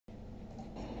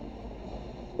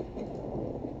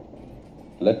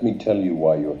Let me tell you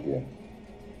why you're here.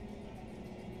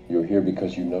 You're here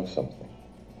because you know something.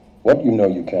 What you know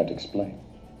you can't explain,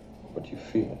 but you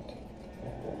feel it.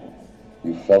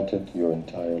 You felt it your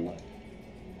entire life,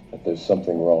 that there's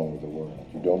something wrong with the world.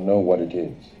 You don't know what it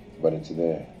is, but it's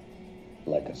there,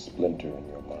 like a splinter in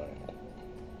your mind,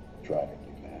 driving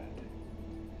you mad.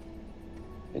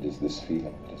 It is this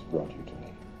feeling that has brought you to me.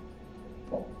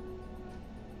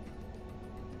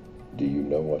 Do you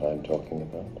know what I'm talking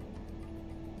about?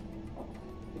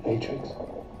 Matrix.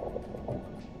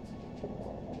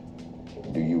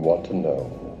 Do you want to know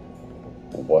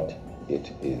what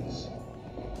it is?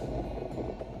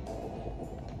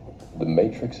 The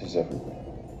Matrix is everywhere.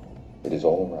 It is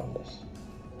all around us.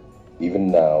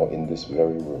 Even now, in this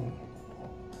very room.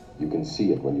 You can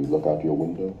see it when you look out your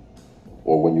window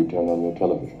or when you turn on your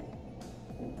television.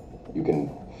 You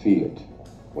can feel it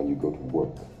when you go to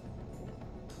work,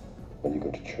 when you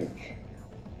go to church,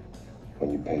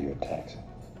 when you pay your taxes.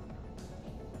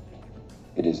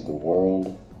 It is the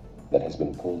world that has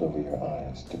been pulled over your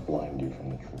eyes to blind you from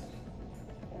the truth.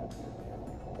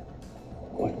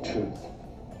 What truth?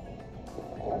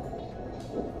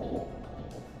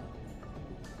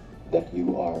 That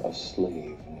you are a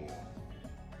slave, Neo.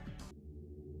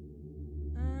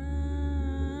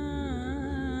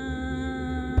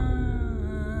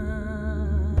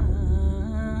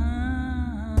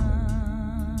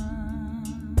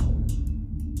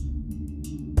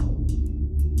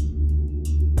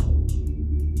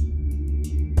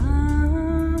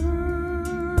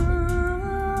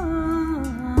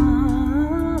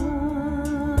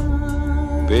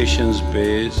 Patience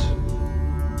pays.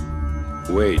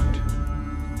 Wait.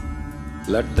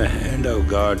 Let the hand of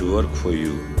God work for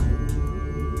you.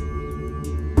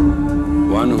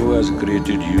 One who has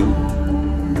created you,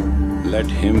 let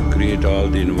Him create all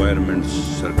the environments,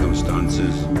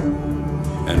 circumstances,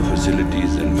 and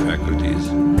facilities and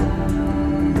faculties.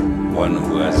 One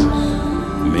who has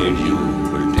made you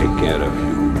will take care of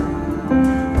you.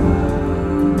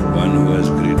 One who has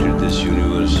created this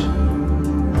universe,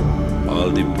 all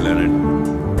the planet,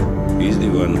 He's the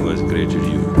one who has created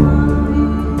you.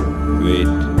 Wait,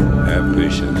 have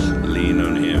patience, lean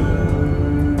on Him.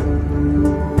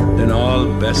 Then all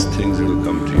best things will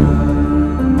come to you.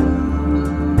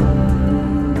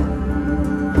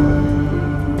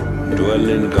 Dwell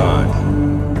in God.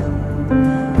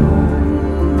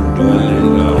 Dwell in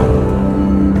God.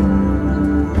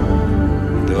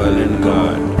 Dwell in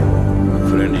God.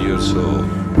 Befriend your soul.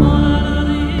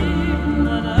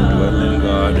 Dwell in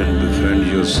God and befriend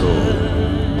your soul.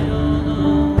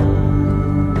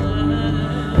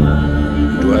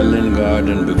 Dwell in God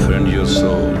and befriend your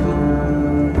soul.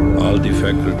 All the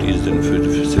faculties and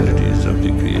facilities of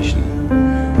the creation,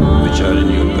 which are in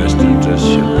your best interest,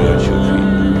 shall be at your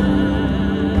feet.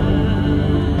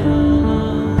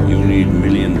 You need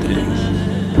million things.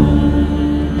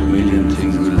 Million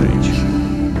things will reach you.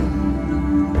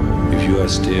 If you are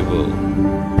stable,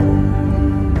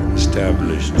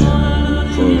 established,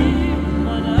 firm,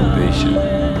 patient.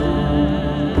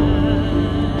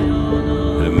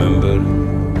 Remember,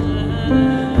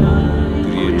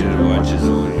 Creator watches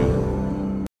over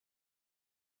you.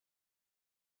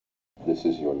 This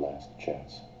is your last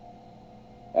chance.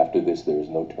 After this, there is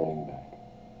no turning back.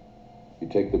 You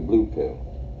take the blue pill,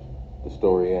 the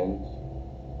story ends.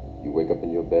 You wake up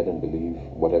in your bed and believe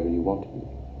whatever you want to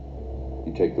believe.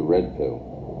 You take the red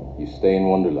pill, you stay in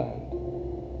Wonderland,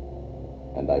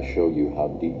 and I show you how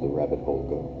deep the rabbit hole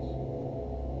goes.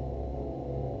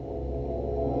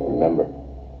 Remember,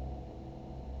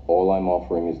 all I'm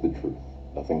offering is the truth,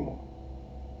 nothing more.